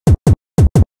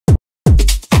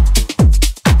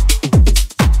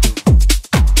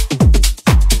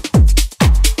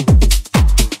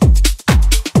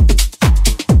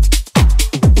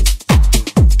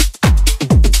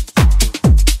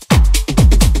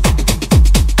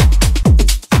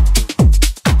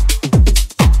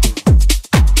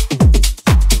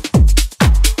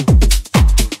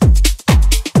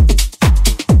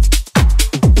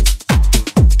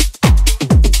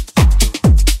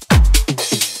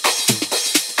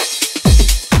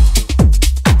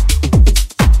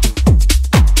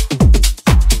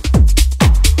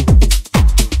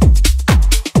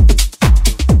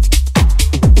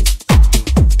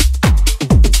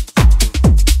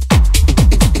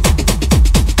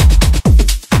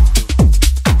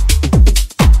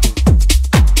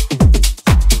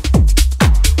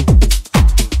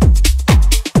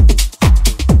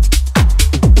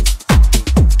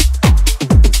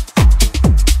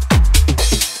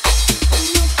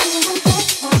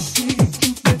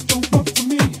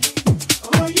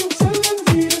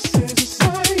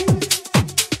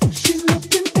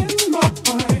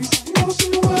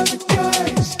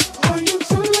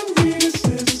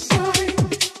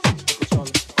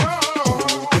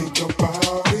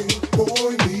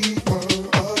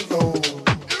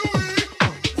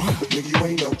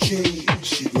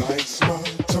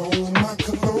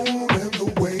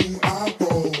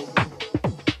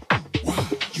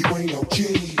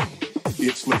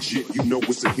It's legit, you know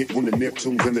it's a hit when the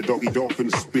Neptunes and the doggy dolphin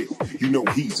spit. You know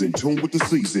he's in tune with the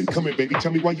season. Come here, baby,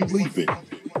 tell me why you leaving.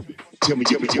 Tell me,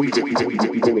 we gonna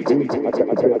do.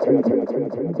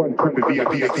 Trippin'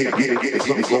 VIP, I can't get it.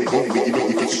 Something's wrong with me, you know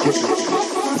you get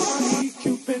scripted.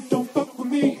 Cupid, don't fuck with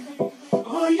me.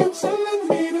 Are you telling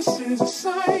me this is a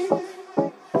sign?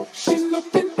 She's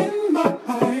looking in my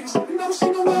eyes, and I don't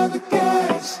see no other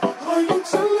guys. Are you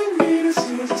telling me this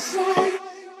is a sign?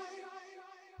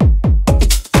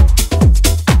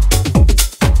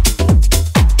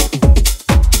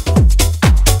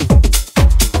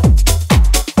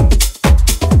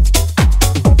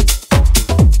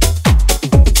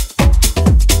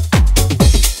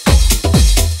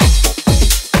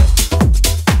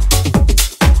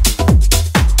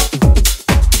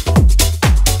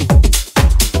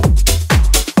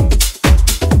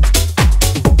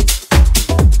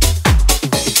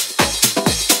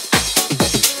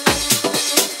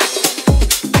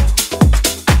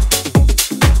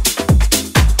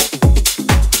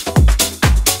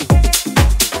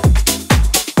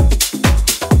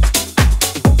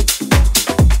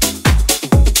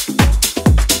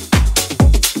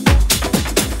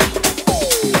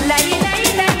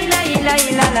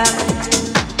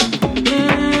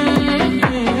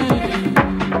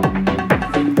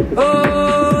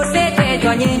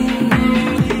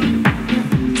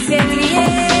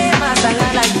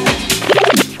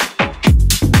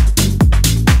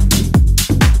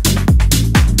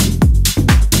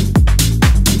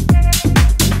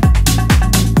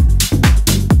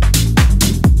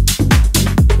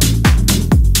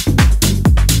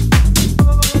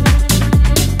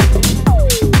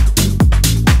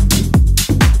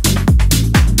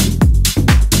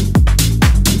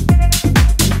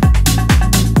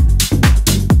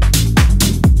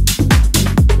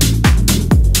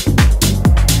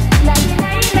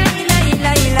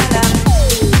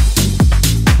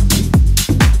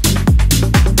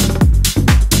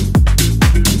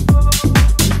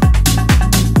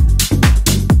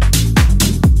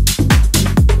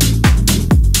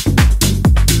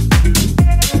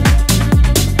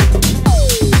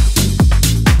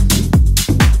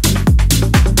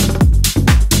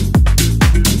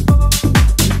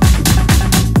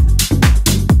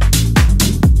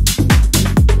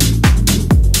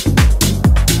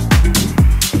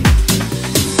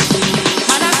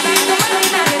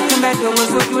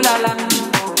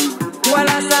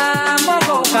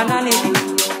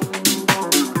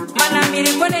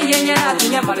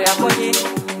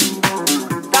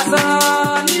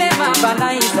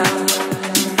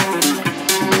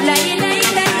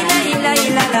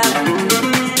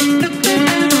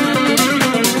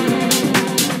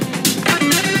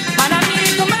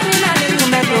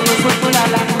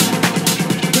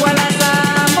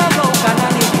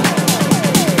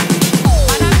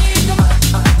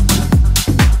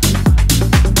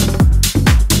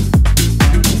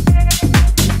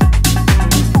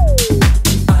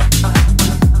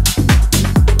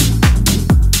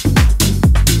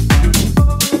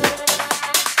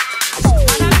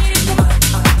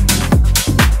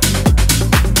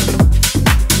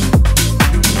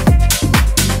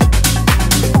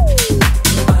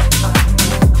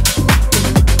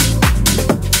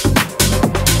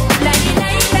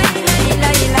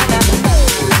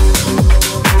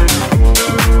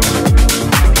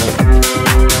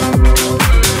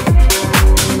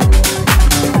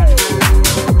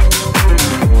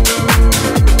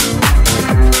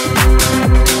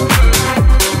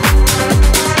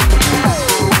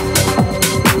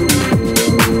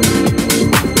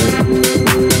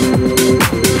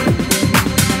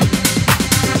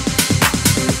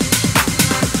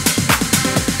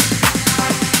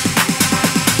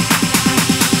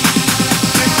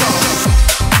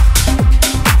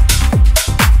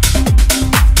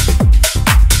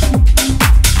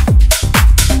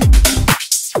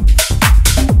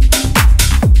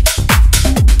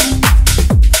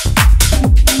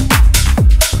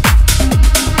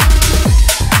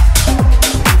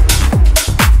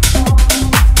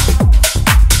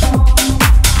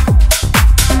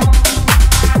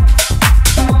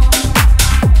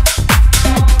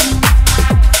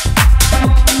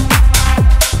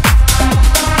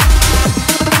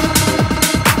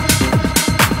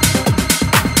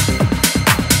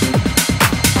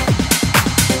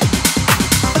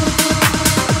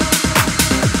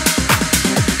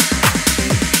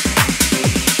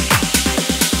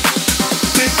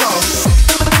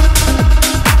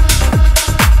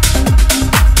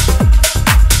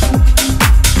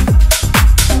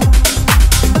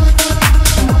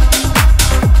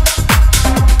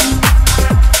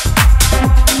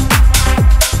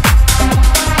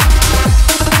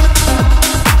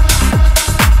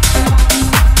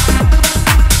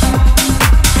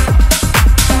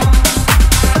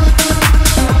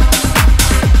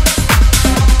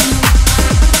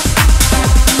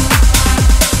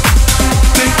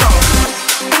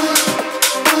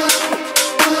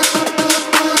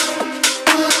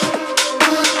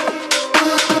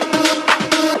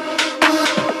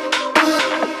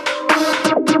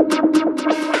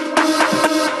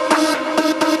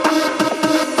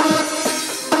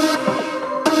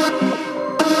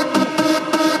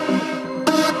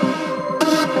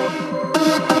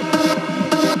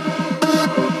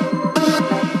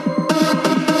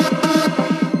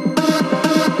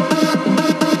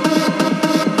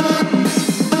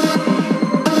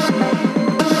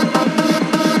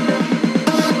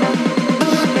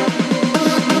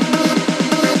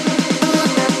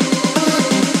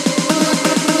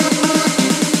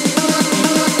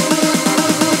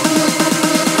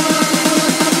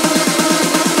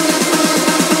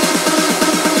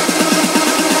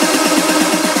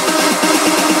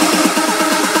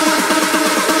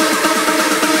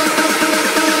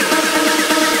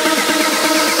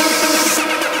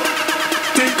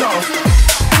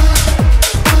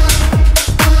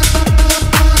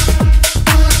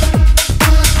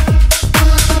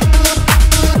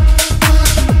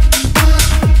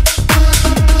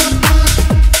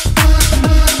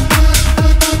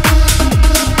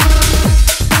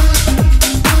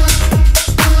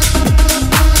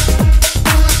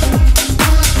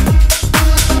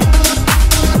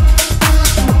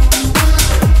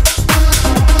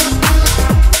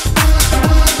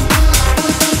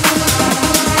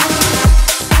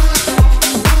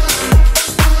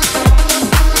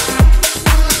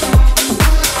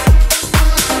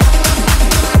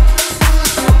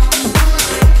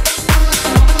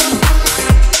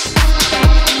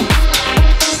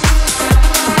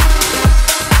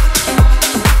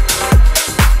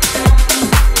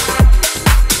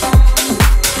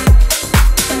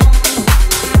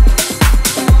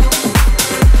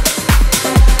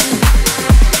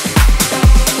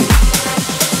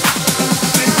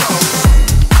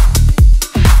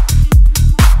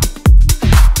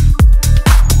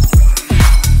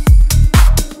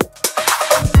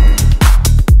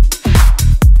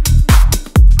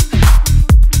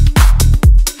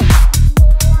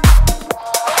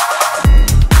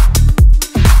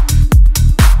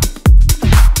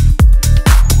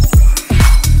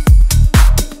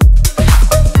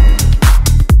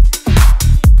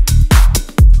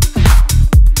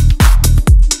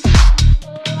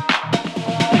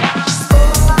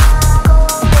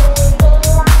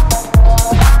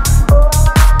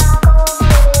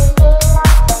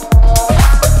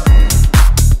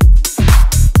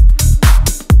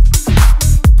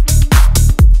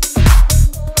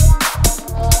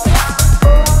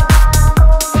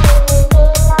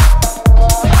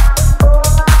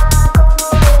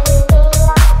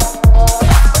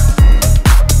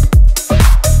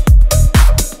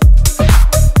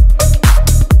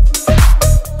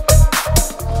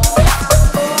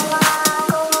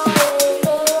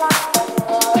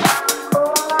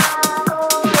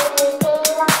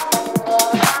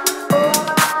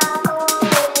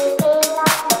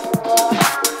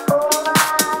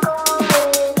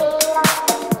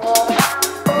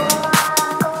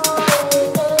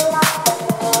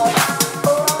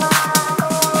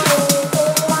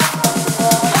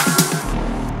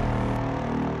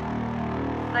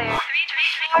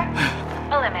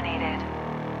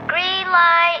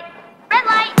 light. Red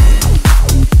light.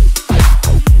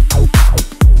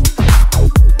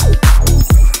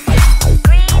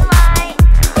 Green light.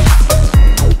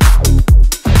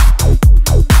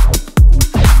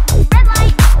 Red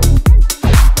light.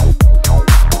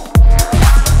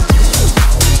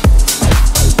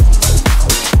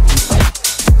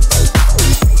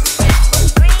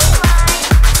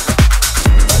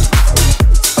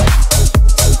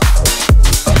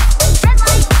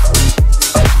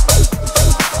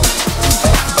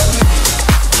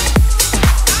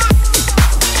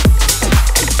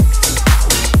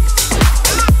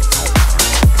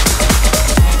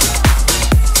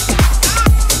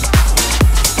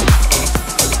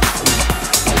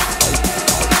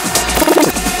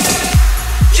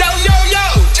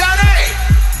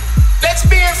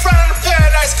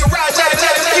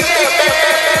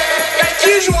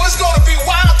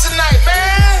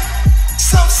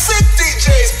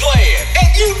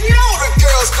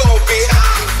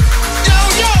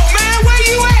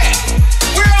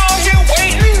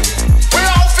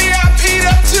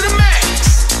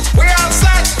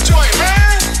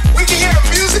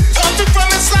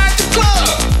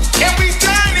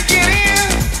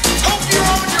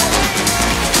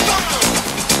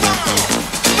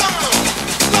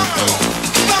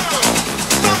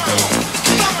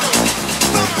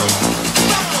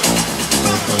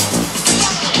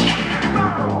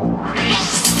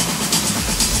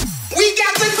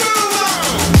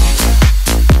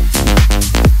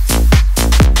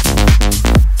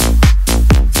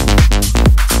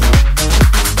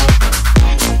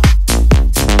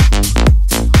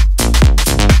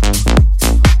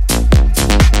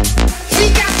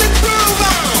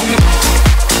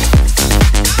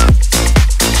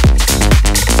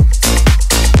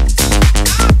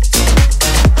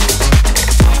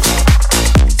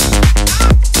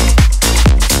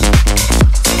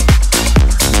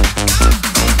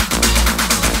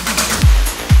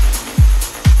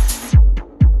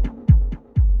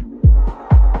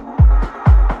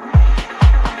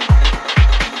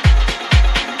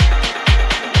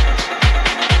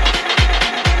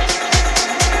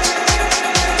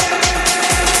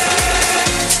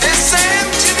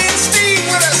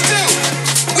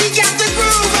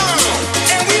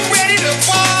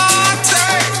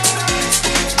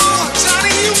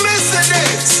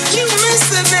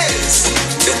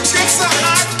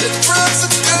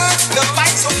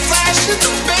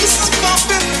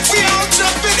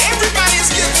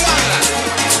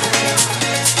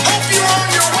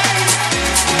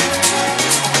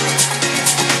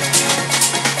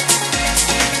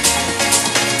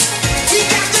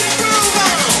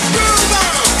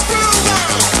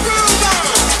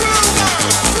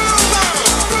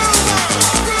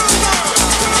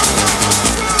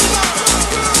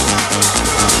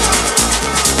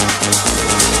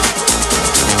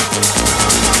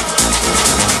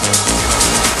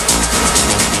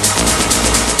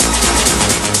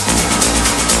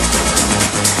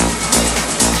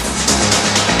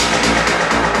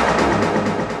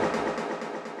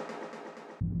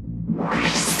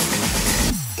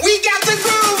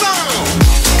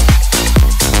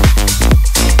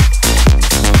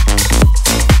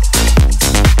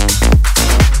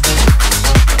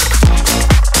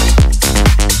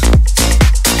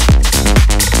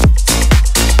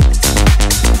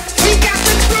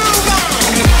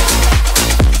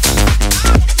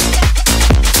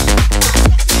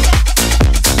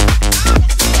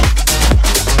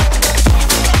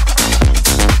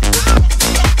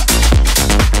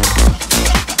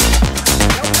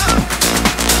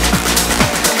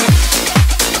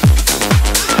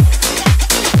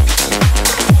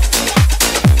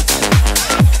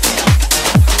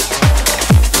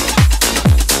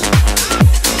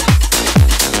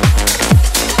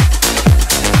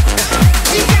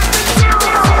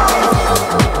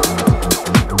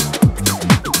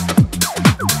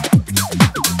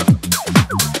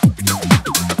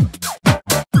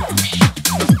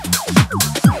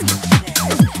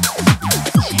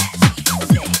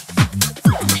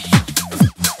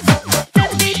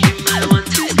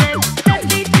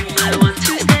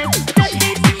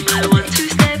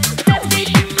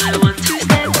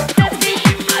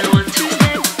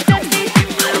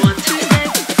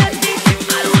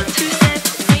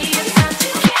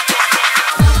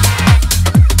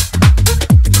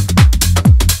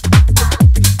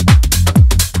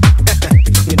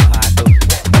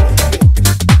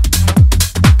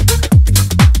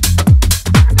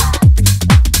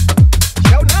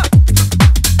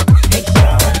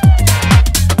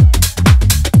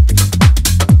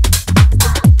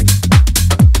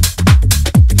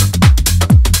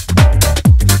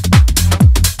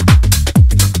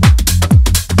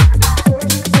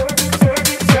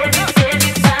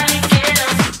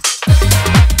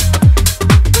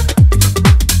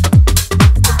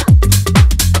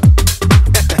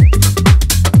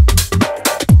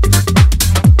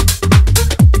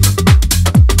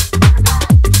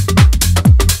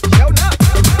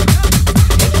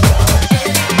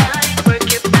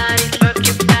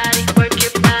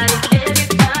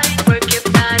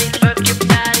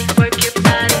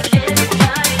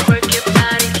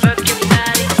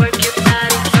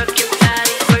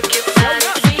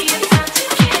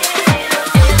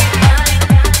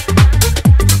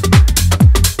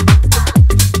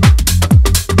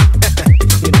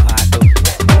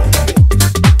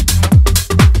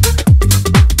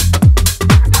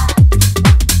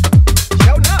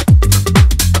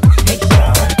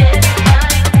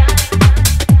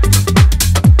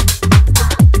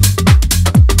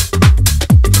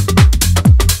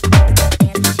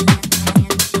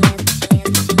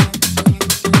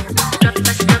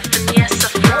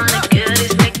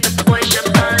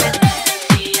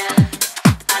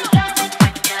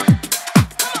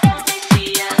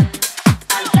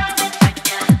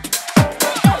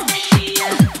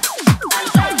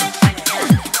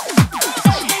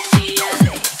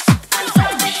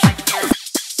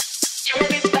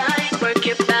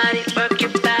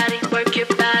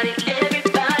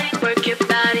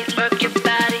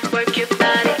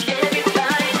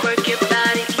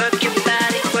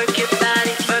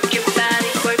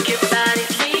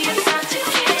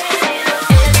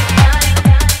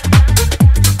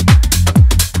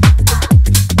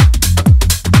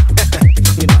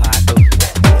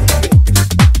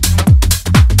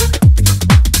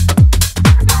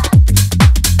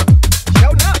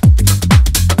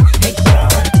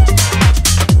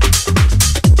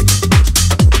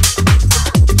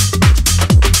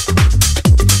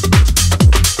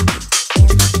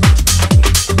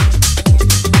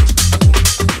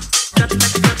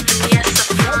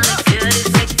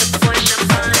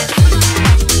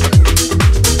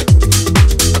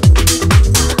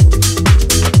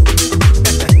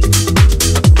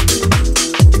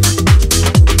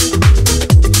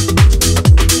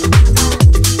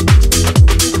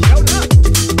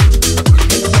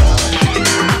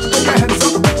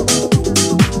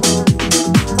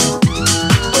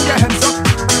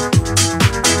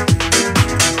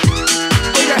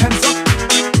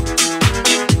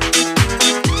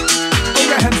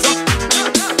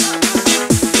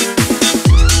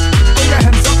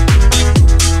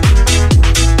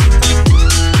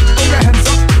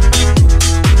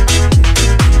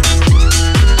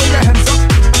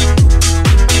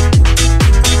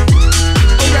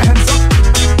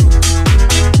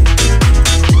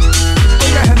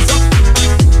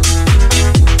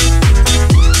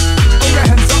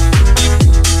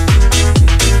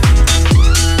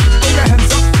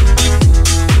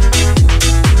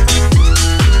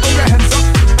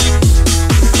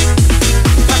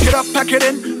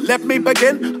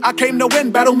 begin. I came to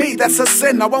win, battle me, that's a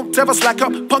sin. I won't ever slack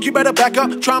up, punk you better back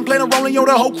up. Try and play a role and yo,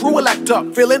 the whole crew will act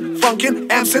up. Feeling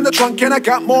funkin', amps in the trunk, and I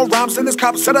got more rhymes than this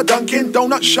cop said a Dunkin'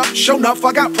 Donut shop. Show enough,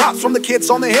 I got props from the kids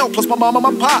on the hill, plus my mama,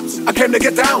 my pops. I came to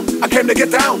get down, I came to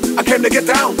get down, I came to get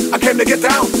down, I came to get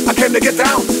down, I came to get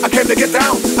down, I came to get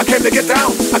down, I came to get down,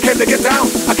 I came to get down,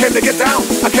 I came to get down,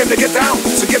 I came to get down.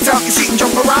 So get out your seat and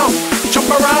jump around, jump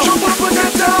around, jump up and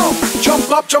get down,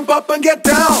 jump up and get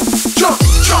down, jump,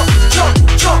 jump, jump,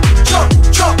 jump, jump,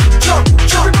 jump, jump,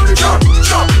 jump, everybody jump,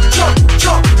 jump, jump,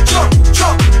 jump, jump,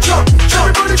 jump, jump,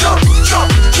 everybody jump, jump,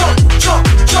 jump,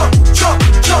 jump, jump,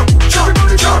 jump, jump,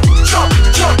 everybody jump, jump,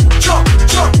 jump,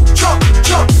 jump, jump,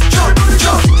 jump, jump, everybody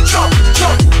jump, jump,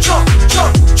 jump,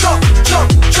 jump, jump, jump,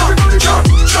 jump, everybody jump,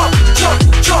 jump, jump,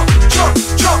 jump,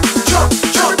 jump, jump, jump,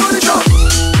 everybody jump.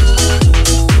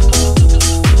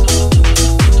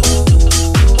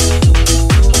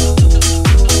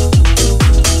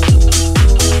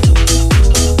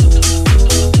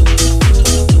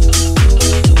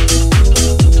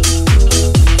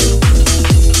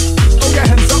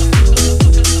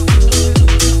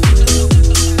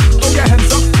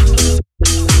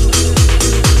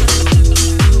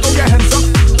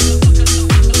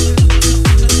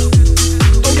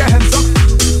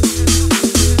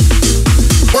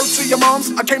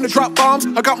 Drop bombs,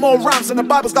 I got more rhymes than the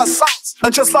Bible's got songs.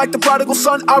 And just like the prodigal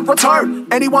son, I return.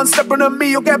 Anyone stepping on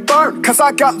me, you'll get burned. Cause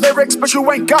I got lyrics, but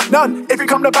you ain't got none. If you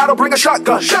come to battle, bring a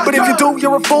shotgun. But if you do,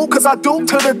 you're a fool, cause I do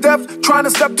to the death. Trying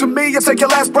to step to me and take your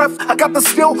last breath. I got the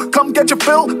skill, come get your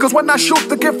fill. Cause when I shoot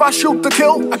the gift, I shoot the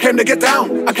kill. I came to get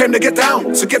down, I came to get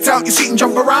down. So get out your seat and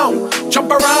jump around.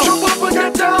 Jump around, jump up and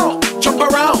get down. Jump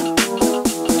around,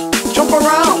 jump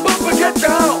around, jump up and get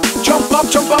down. Jump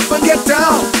up and get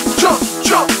down. Jump,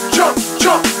 jump, jump,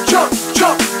 jump, jump,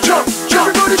 jump, jump,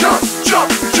 everybody jump, jump,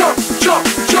 jump, jump,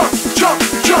 jump, jump,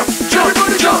 jump,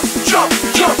 everybody jump, jump,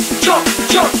 jump, jump,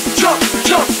 jump, jump,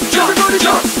 jump, everybody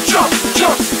jump, jump,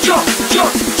 jump, jump,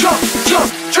 jump, jump,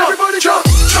 jump, everybody jump,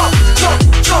 jump,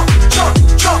 jump,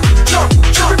 jump, jump, jump,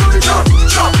 jump, everybody jump, jump,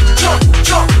 jump,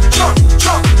 jump, jump, jump, jump, everybody jump, jump, jump, jump,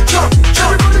 jump, jump,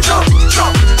 jump, everybody jump,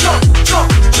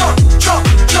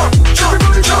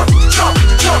 jump, jump, jump, jump, jump, jump, everybody jump,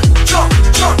 jump, jump,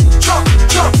 jump, jump, jump,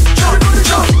 jump,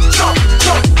 everybody jump, jump,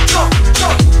 jump,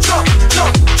 jump, jump, jump,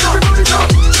 jump, everybody jump,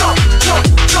 jump, jump, jump,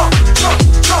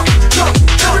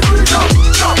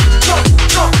 jump, jump,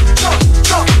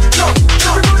 jump,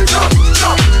 everybody jump,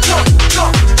 jump, jump, jump,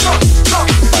 jump, jump, jump,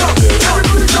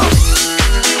 everybody jump.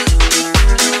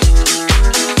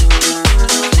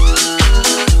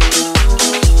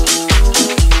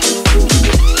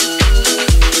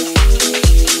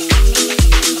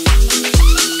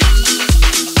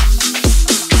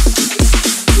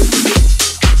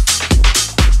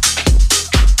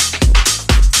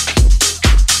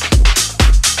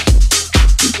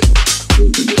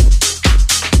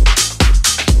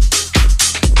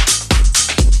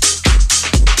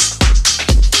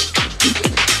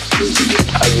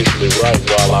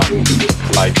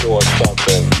 Like doing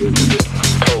something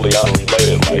totally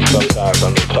unrelated. Like sometimes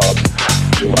I'm just talking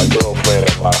to my girlfriend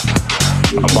and my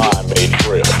mind may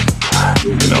trip.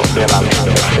 You know, then I'm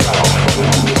hearing a song.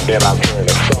 Then I'm hearing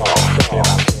a song.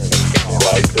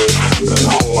 Like this, and the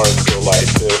horns go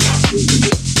like this.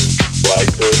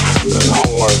 Like this, and the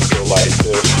horns go like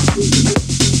this.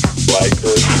 Like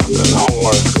this, and the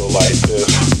horns go like this.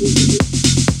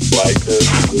 Like this,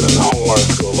 and the horns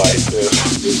go like this.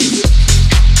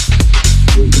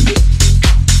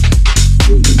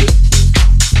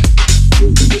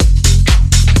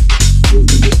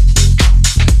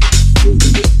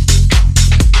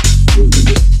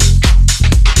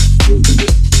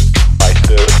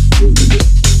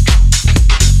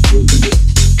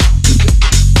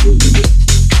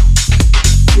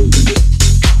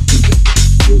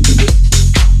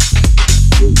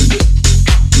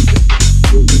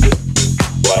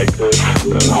 Like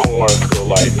this.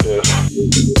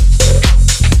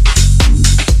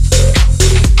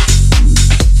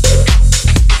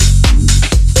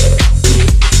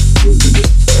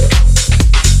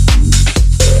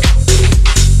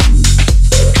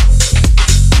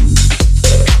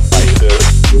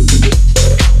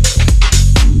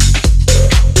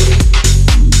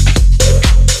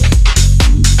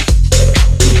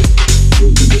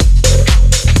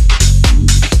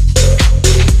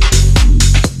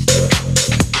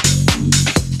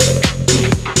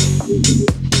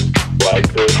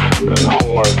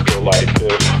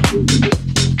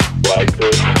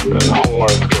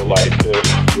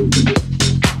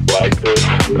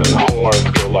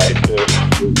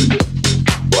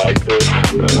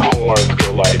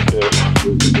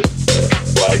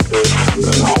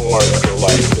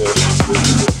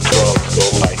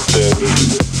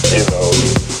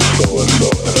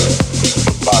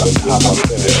 time I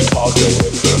finished talking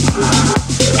with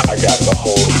her, I got the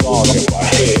whole song in my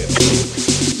head.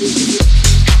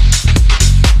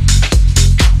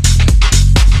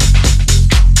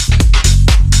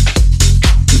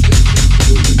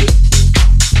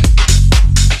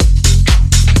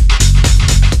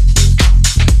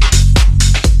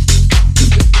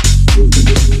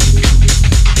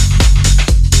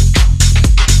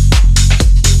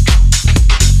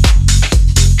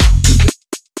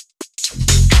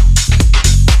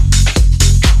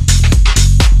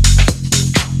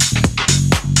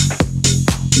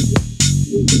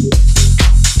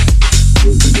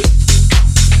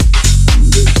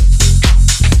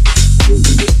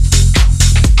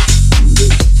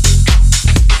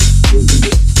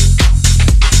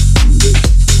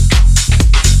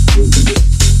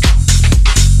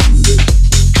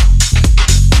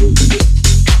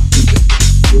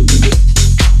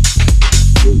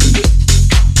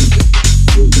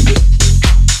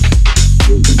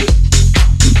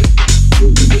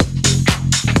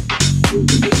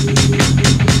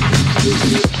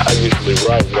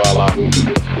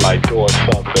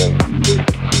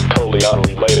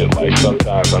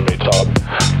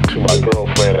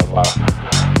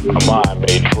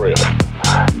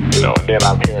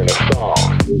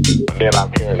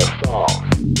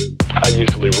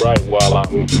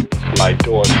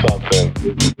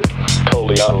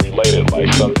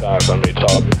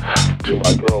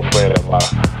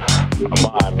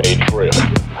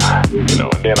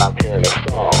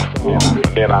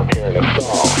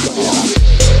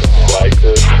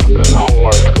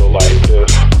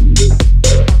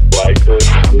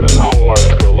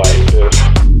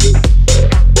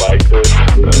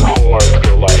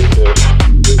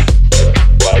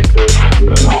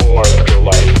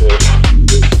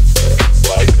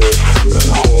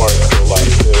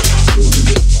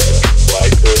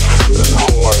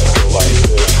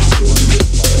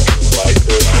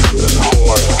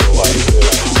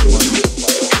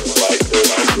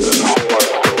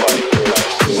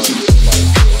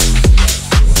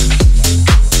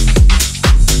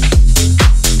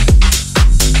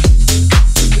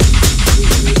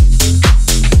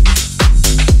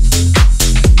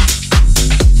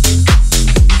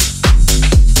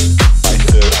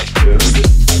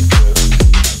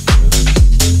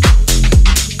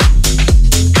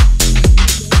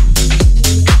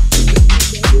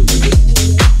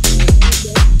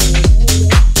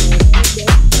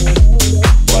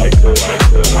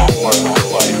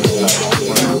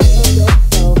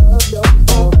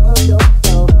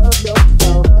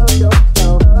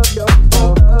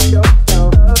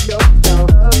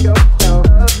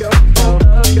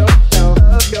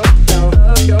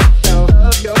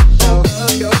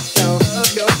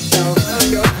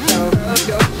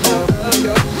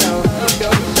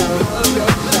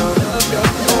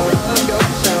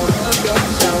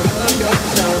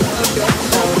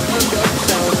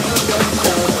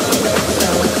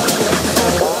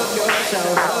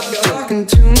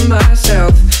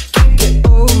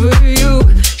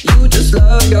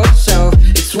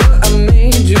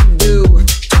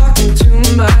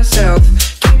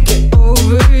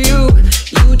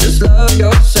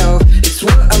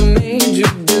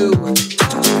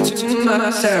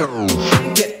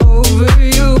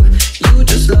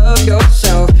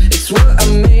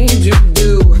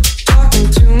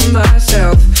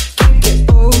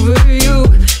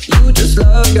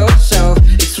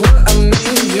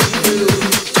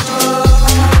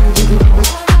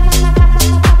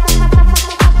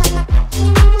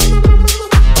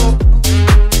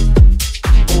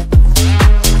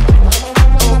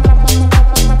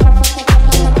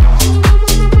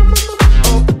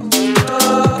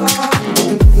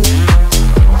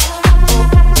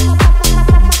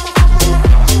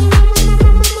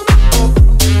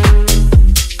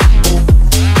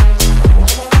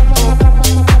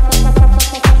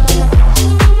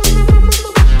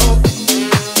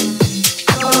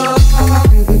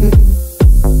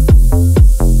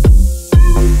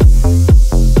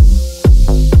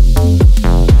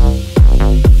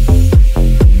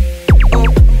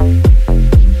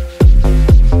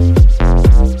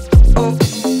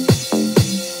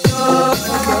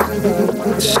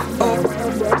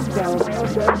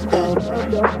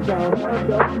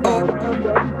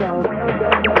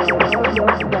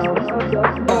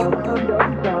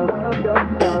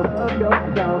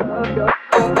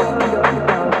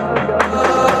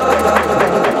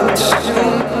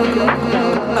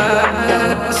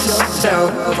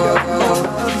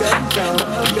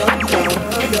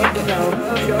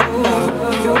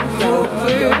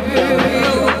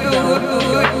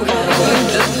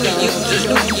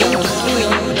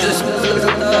 You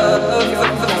just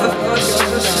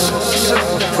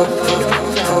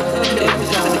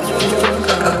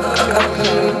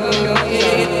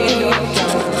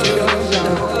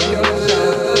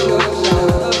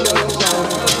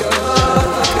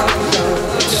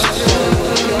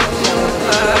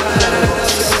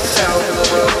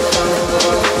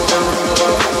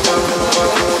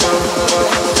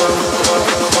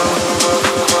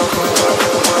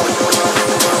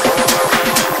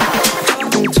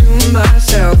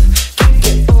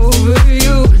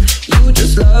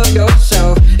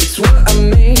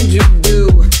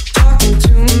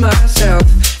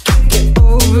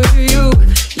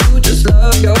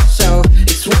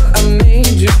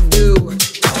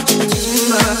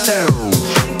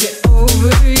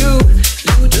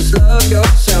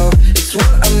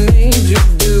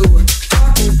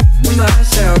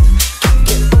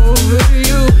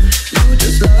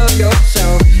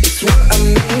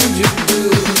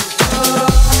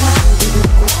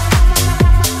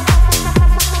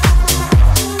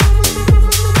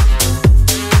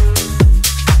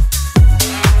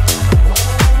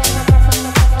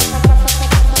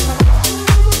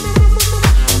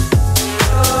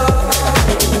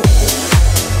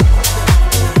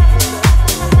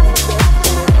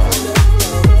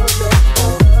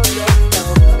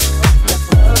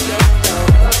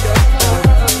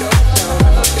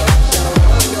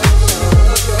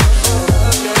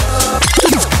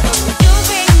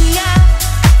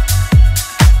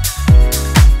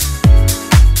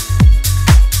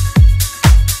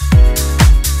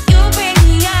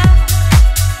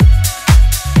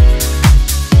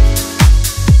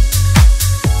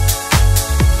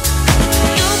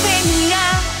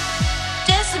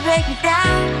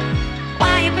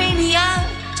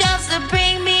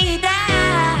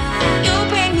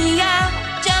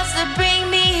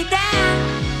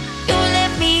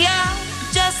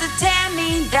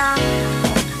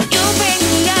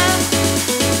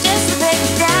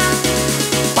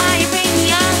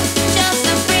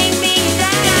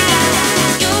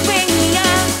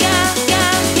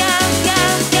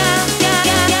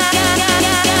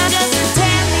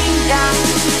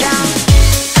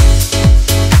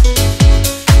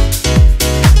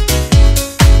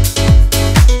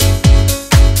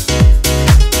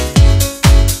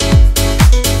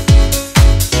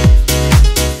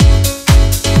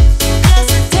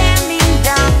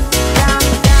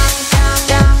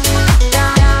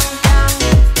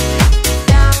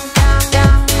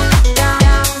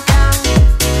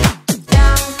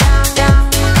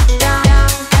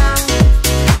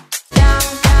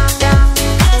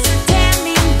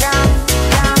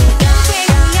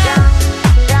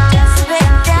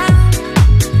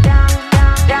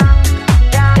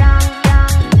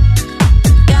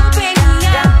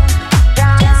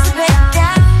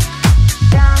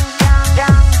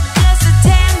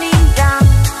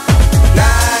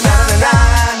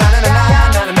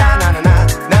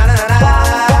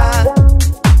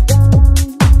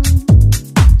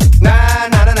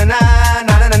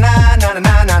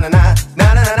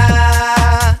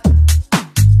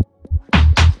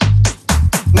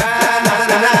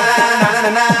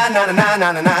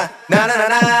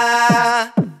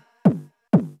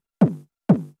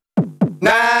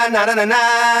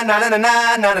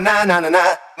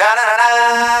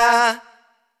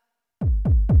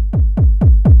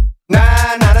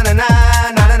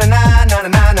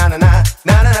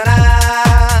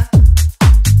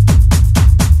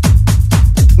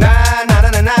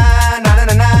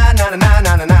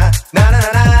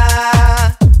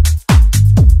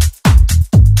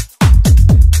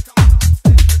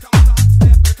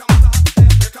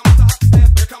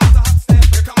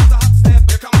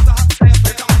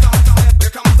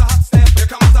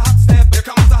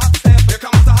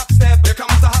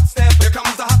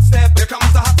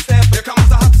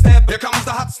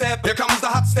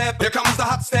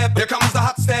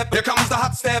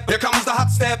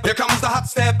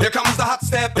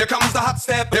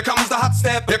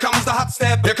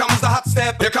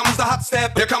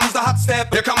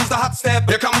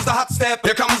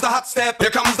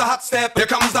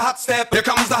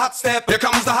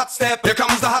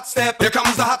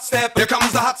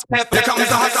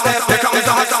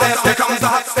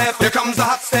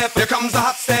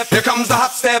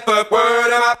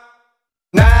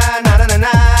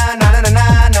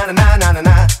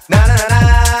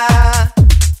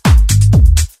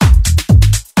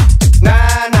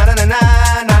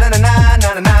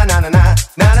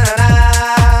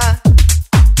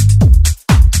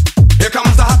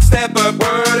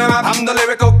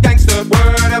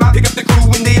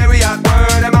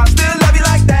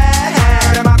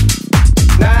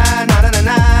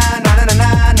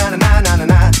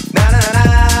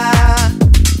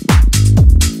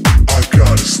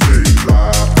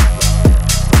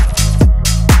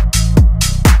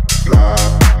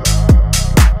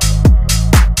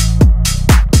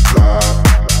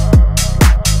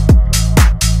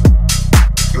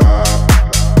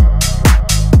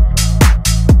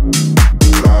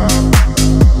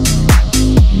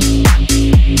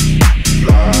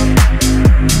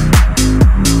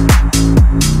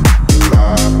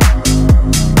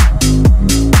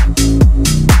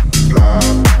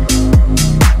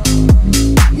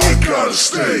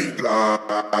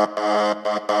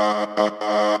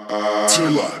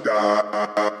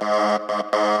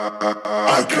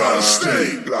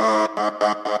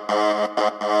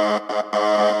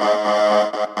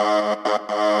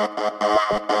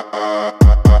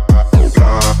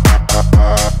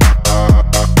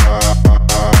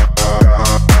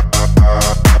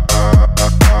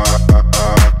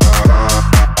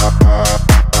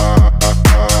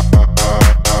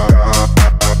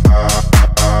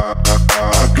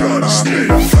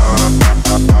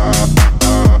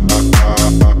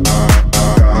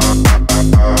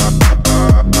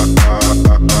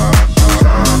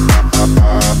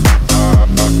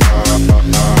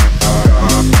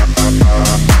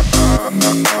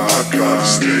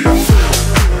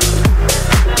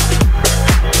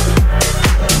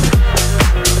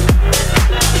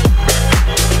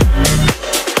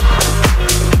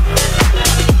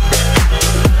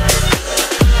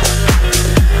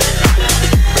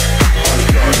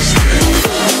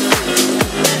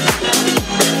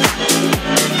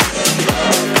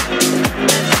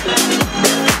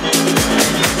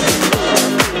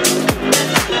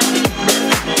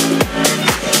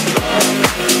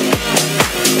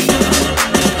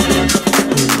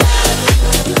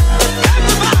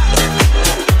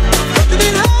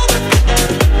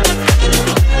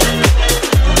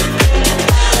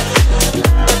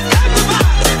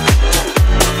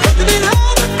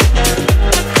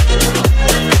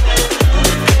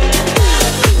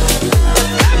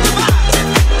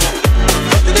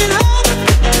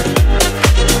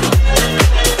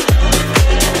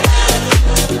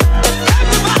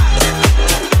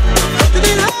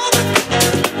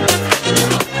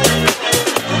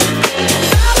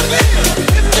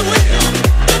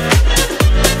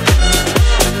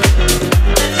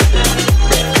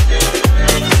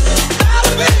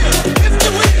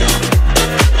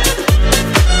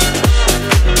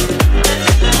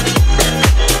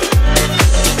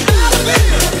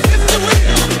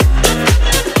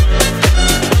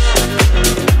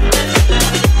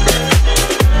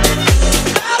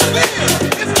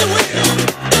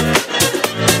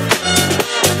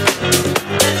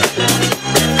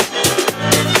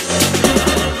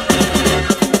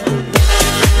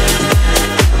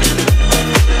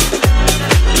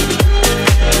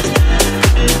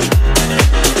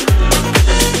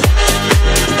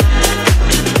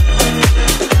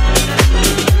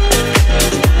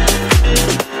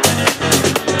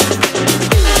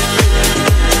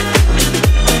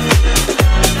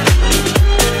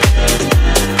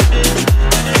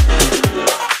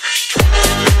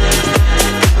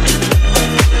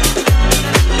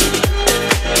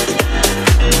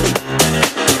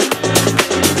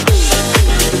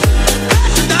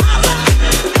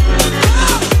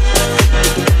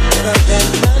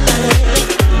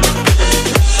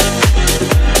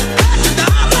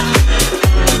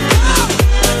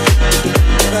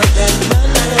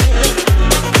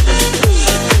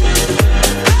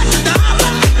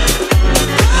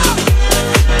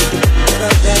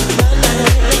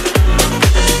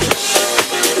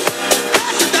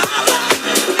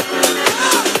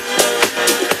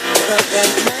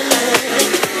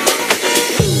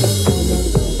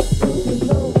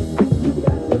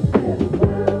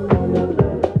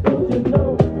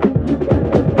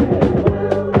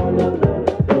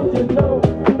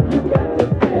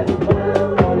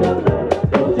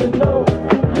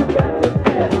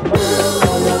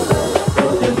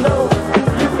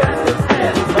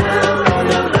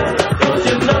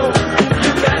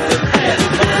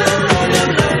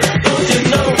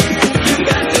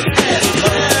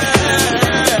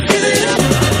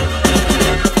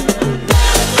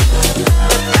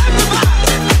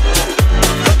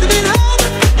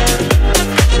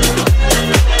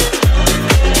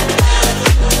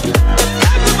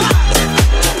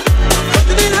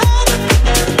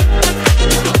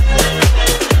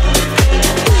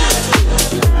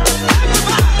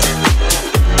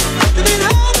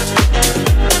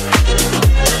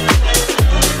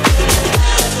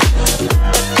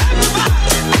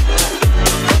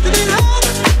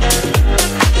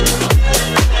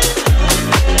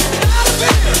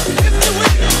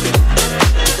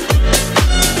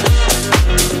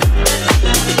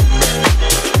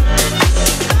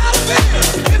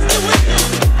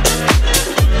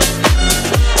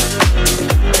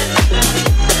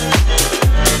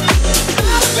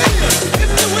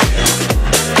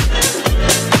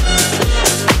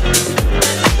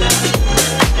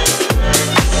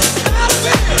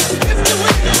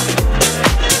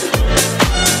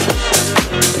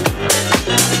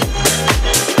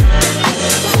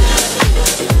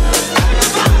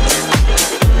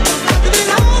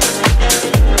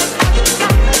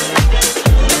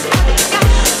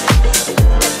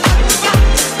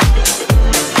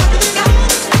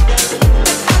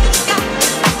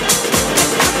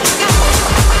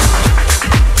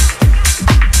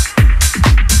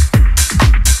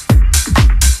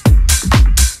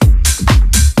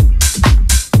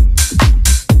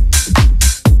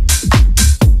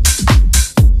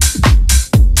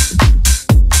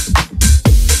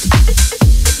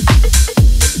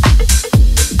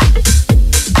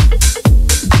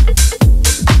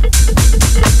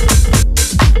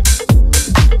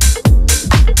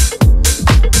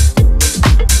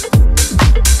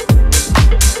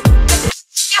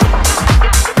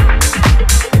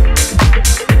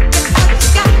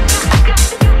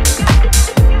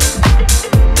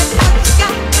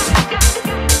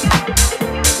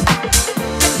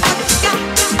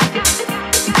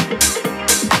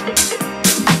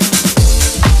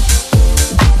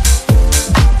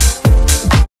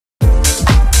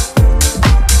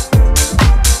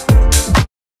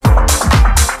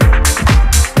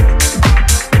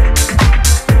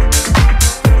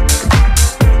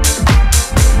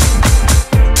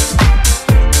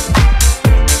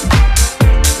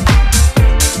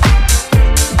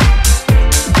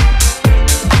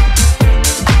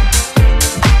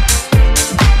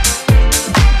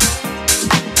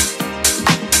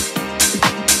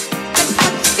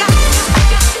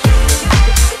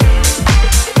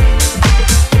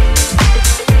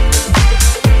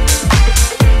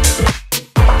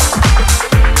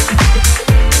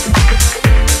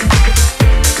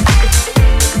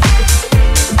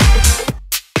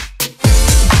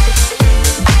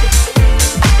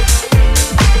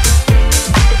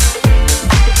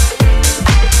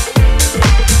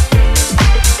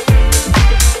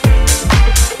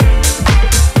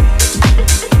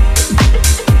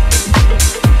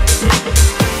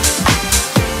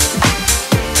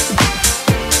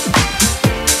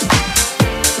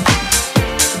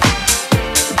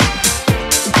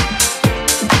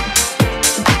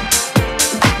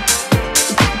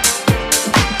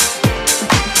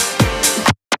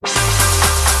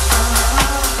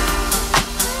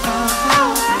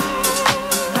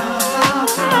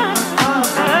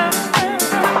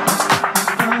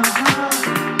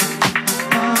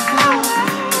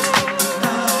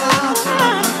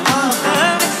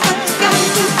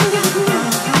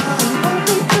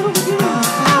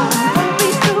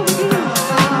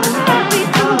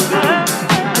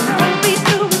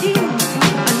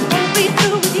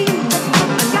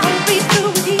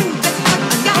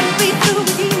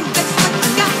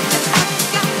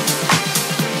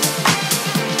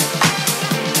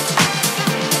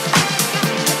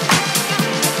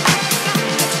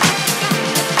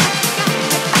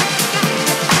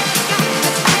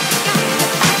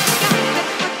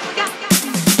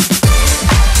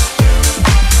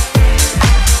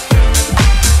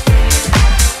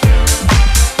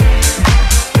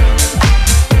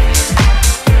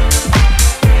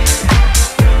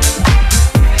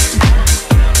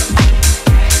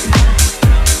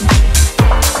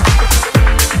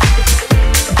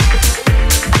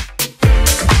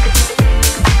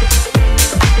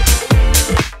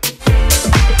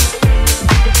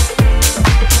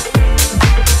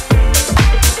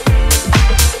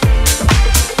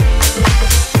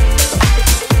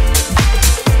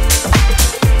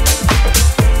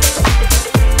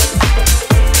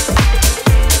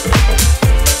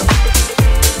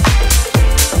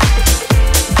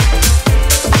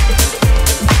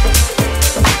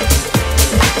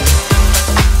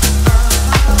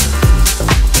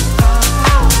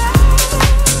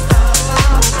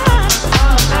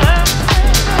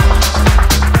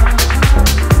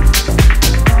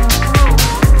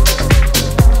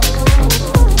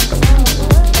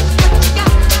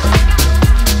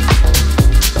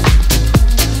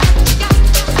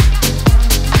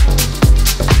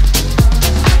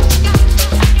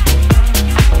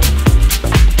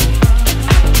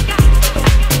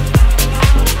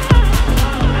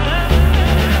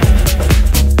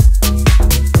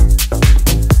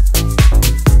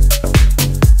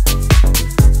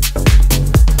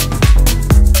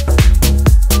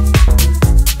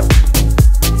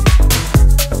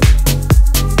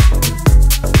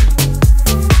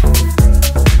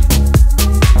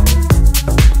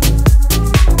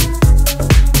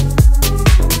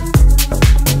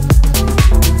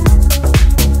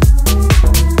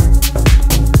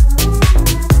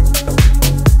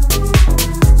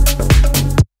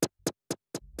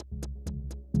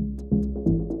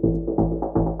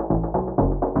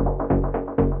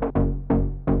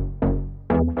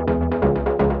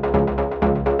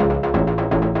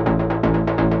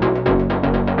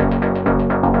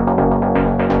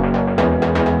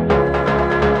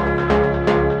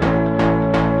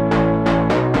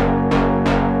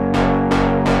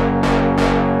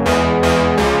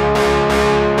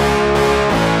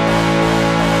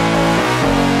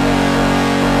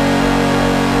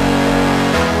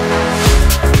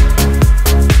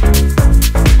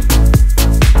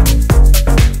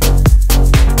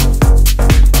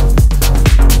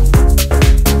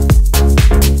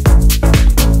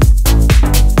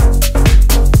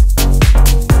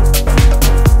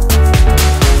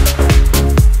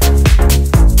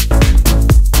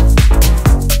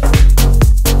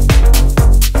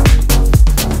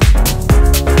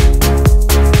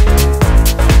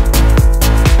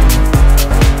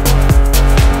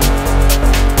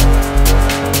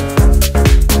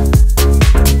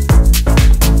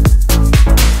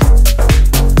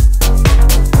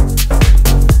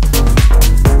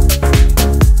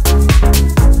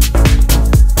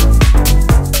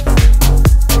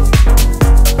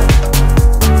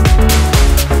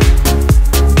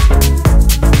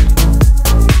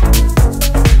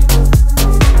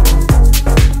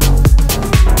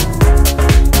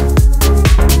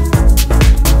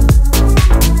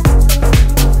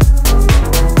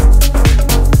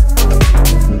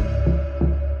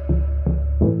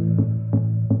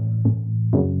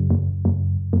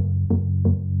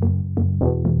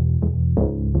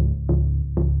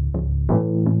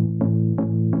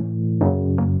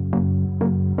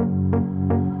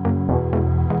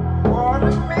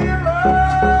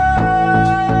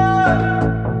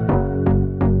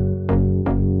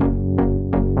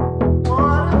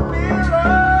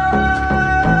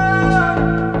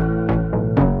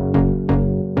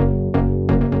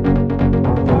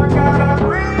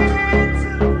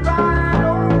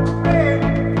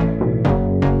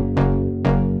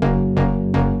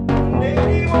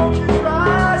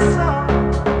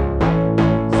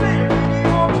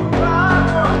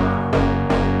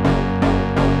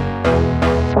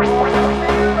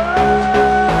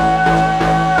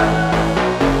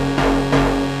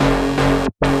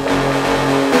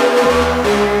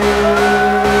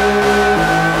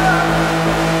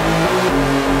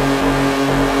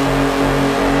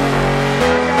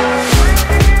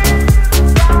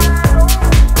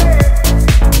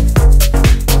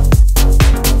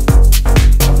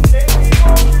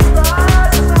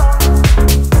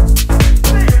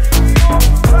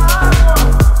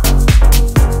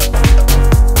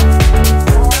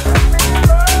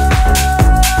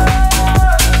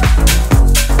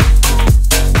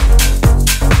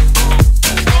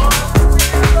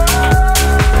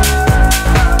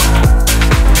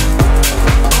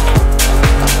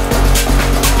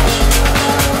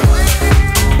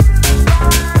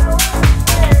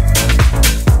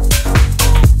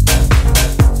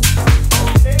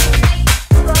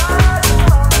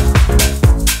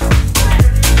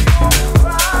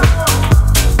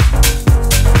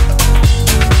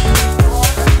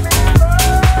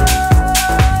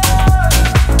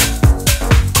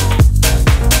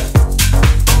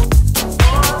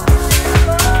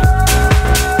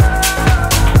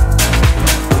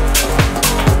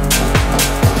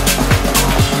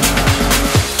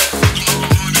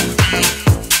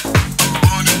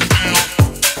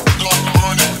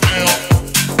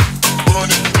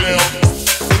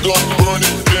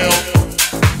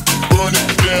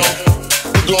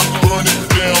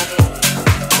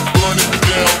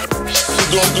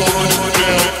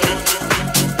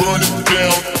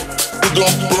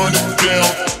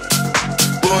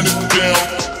burn it down.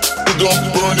 We gon'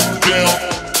 burn it down.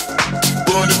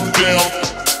 Burn it down.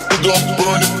 We gon'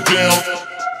 burn it down.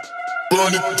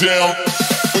 Burn it down.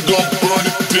 We gon' burn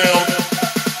it down.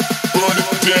 Burn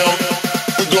it down.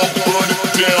 We gon' burn it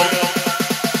down.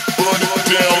 Burn it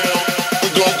down. We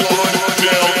gon' burn it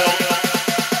down.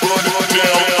 Burn it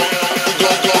down. We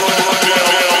gon' burn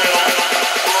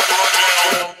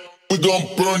it down. We gon'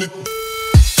 burn it.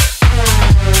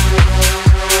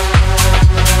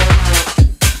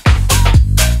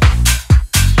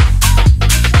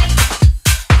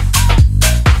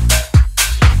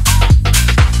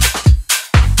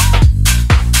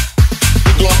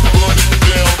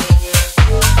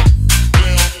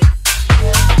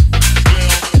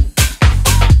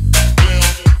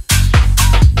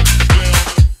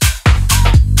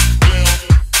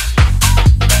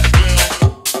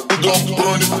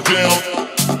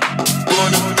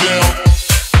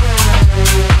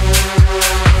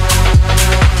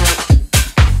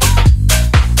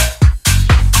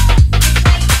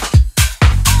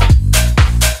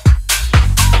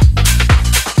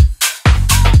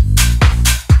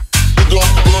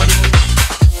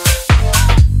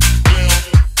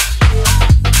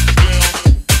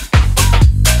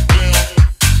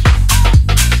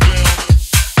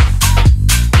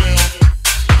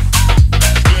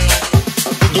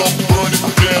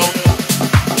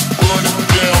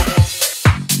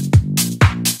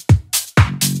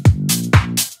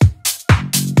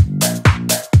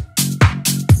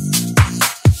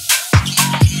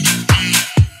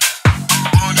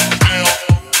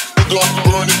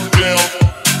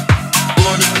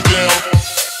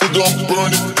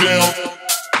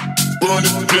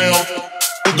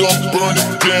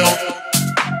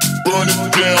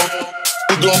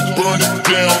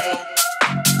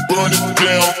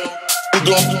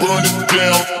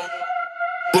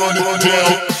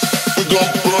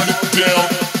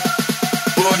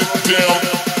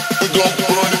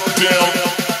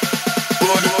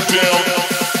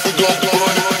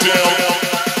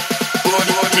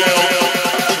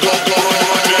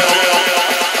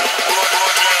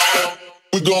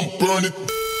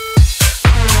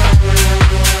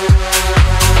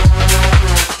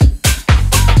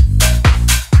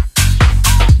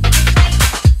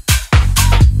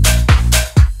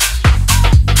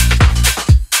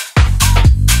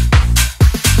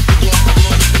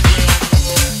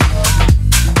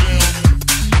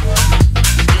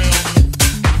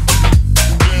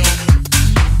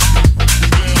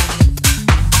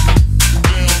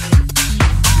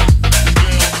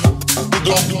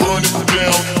 Burn it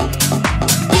down.